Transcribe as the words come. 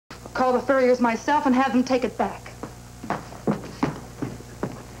call the furriers myself and have them take it back.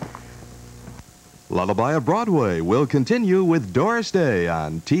 Lullaby of Broadway will continue with Doris Day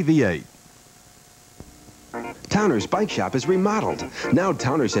on TV8. Towner's Bike Shop is remodeled. Now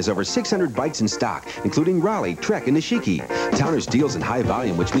Towner's has over 600 bikes in stock, including Raleigh, Trek, and Nishiki. Towner's deals in high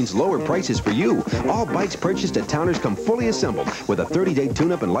volume, which means lower prices for you. All bikes purchased at Towner's come fully assembled with a 30-day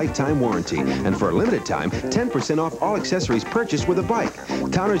tune-up and lifetime warranty. And for a limited time, 10% off all accessories purchased with a bike.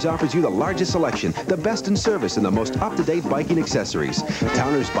 Towner's offers you the largest selection, the best in service, and the most up-to-date biking accessories.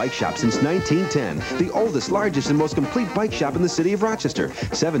 Towner's Bike Shop since 1910, the oldest, largest, and most complete bike shop in the city of Rochester,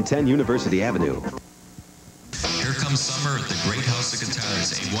 710 University Avenue. Here comes summer at the Great House of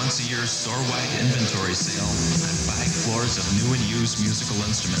Guitars, a once-a-year store-wide inventory sale on 5 floors of new and used musical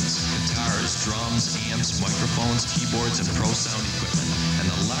instruments, guitars, drums, amps, microphones, keyboards, and pro sound equipment, and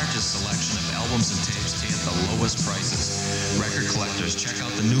the largest selection of albums and tapes paid at the lowest prices. Record collectors, check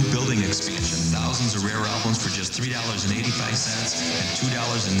out the new building expansion. Thousands of rare albums for just $3.85 and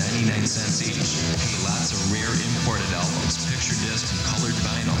 $2.99 each. Hey, lots of rare imported albums, picture disc, and colored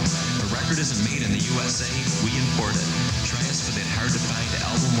vinyl. The record isn't made in the USA, we import it. Try us for that hard-to-find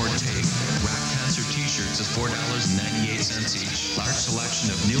album or tape. Rock concert t-shirts is $4.98 each. Large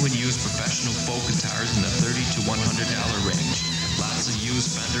selection of new and used professional folk guitars in the $30 to $100 range. Lots of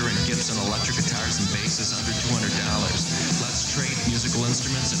used Fender and Gibson electric guitars and basses under $200. Let's trade musical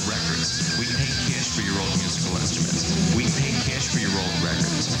instruments and records. We pay cash for your old musical instruments. We pay cash for your old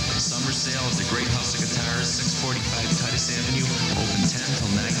records. Summer sale at the Great House of Guitars, 645 Titus Avenue, open 10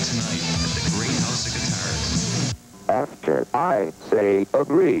 till 9 tonight at the Great House of Guitars. After I say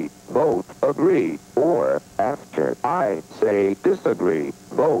agree, vote agree. Or after I say disagree,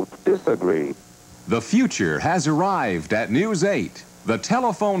 vote disagree. The future has arrived at NewsEight. The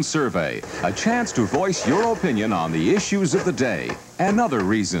telephone survey, a chance to voice your opinion on the issues of the day. Another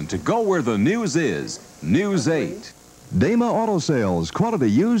reason to go where the news is. NewsEight. DAMA Auto Sales, quality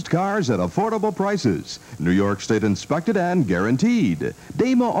used cars at affordable prices. New York State inspected and guaranteed.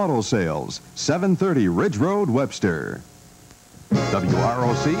 DAMA Auto Sales, 730 Ridge Road, Webster.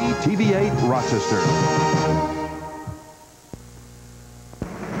 WROC TV8, Rochester.